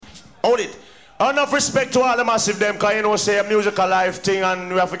Hold it. Enough respect to all the massive them, because you know say a musical live thing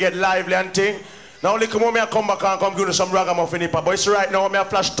and we have to get lively and thing. Now only come I come back and come give you some ragamuffin hip hop. But it's right now I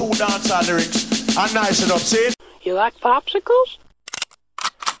flash 2 dancehall lyrics and nice enough, see? You like popsicles?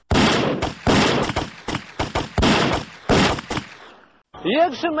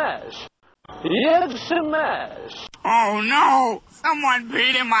 It's a mess. It's a mess. Oh no! Someone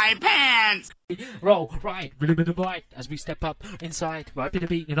peed in my pants! Roll, right, rhythm of the right, as we step up inside, right bit of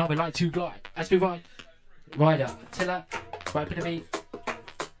beat, and I would like to glide, as we ride, rider, tiller, right bit of beat,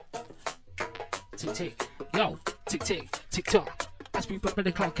 tick tick, yo, tick tick, tick tock, as we run with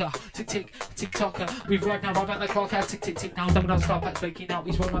the clocker, tick tick, tick tocker, we've right now, right back the clock out, tick tick tick, now double down, start back, breaking out,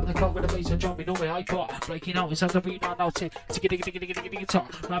 he's running up the clock with the bass and jumping all the high part, breaking out, it's on the beat now, tick, tick, tick, tick, tick, tick, tick,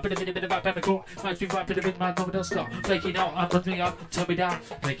 tock, right bit of right back the clock, might be right bit of it, man, double down, stop, breaking out, I'm running up, turn me down,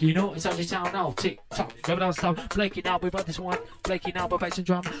 breaking out, it's actually sound now, tick tock, double down, stop, breaking out, we run this one, breaking out, with bass and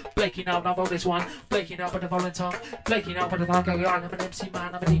drum, breaking out, now roll this one, breaking out with the volunteer, breaking out with the line going on, I'm an MC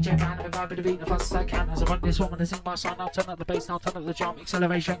man, I'm a DJ man, I'm a vibe with the beat, the fastest I can, as I run this one, when I sing my song, I'll turn up the bass, now turn up the drum,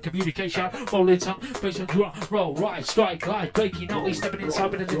 acceleration, communication, rolling tongue, bass and drum, roll, right, strike, glide, breaking out, we stepping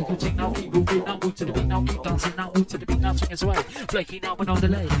inside with a lyrical tick, now keep moving, now move to the beat, now keep dancing, now move to the beat, now swing us away, breaking out with no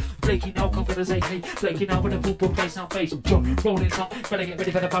delay, breaking out, confidence, hey, breaking out with a football bass, now bass, jump, rolling tongue, better get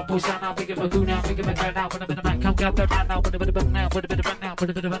ready for the bad boy sound, now, big of a goo now, big of a guy now, with a bit of back, come gather right now, with a bit of back now, with a bit of back now, with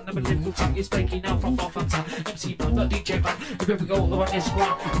a bit of back now, with a lyrical tongue, it's breaking out from off time, MC man, not DJ man, if we go all the way, it's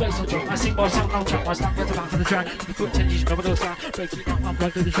one, bass and drum, I sing my song, now track, my song, get the back of the track, you put tension over those sound, breaking out, I'm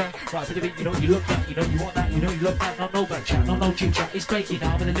back to the track, right for the beat, you know you look that, you know you want that, you know you love that, no back chat, no chit chat, it's breaking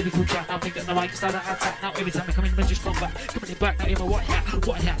out with a lyrical chat, now pick up the mic, start an attack, now every time I come in, I just come back, coming back, now in my white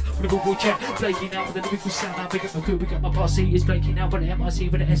hat, with a Google chat, breaking out with a lyrical sound, now pick up my crew, pick up my posse, it's breaking out with the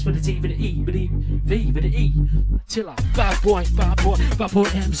MIC, with the S, with the T, with the E, with the V, with the E, till I, bad boy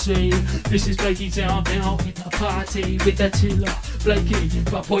MC, this is breaking down now in the party, with the Tiller, Blakey,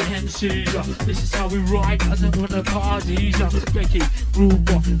 bad boy MC, this is how we ride, as I'm on the parties, Blakey, rude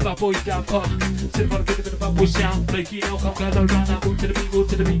boy, bad boy dapper, sit on a bit of bad boy sound, Blakey, now come gather round, now move to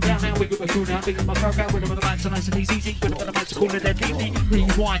the beat, down now, wake up my crew now, pick up my crowd out, with the man, so nice and easy, with the man, so cool and deadly,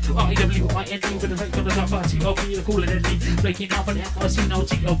 rewind, R-E-W-I-N-D, with the fake on the top party, okay, the cool and deadly, Blakey now, but M-I-C, no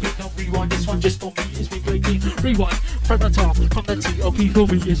T-O-P, don't rewind, this one just for me, it's me, Blakey, rewind, from the top, from the T-O-P for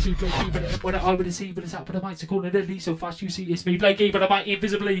me, it's me, Blakey, but when I with the C, but it's up with the mic, so cool and deadly, so fast you see, it's me, Blakey, but I might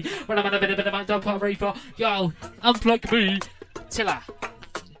invisibly, when I'm in a bit of a dump part reefer, yo, unplug me, Tiller,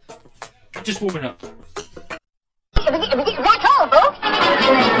 I'm just warming up. That's all, folks.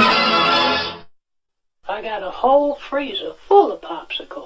 I got a whole freezer full of popsicles.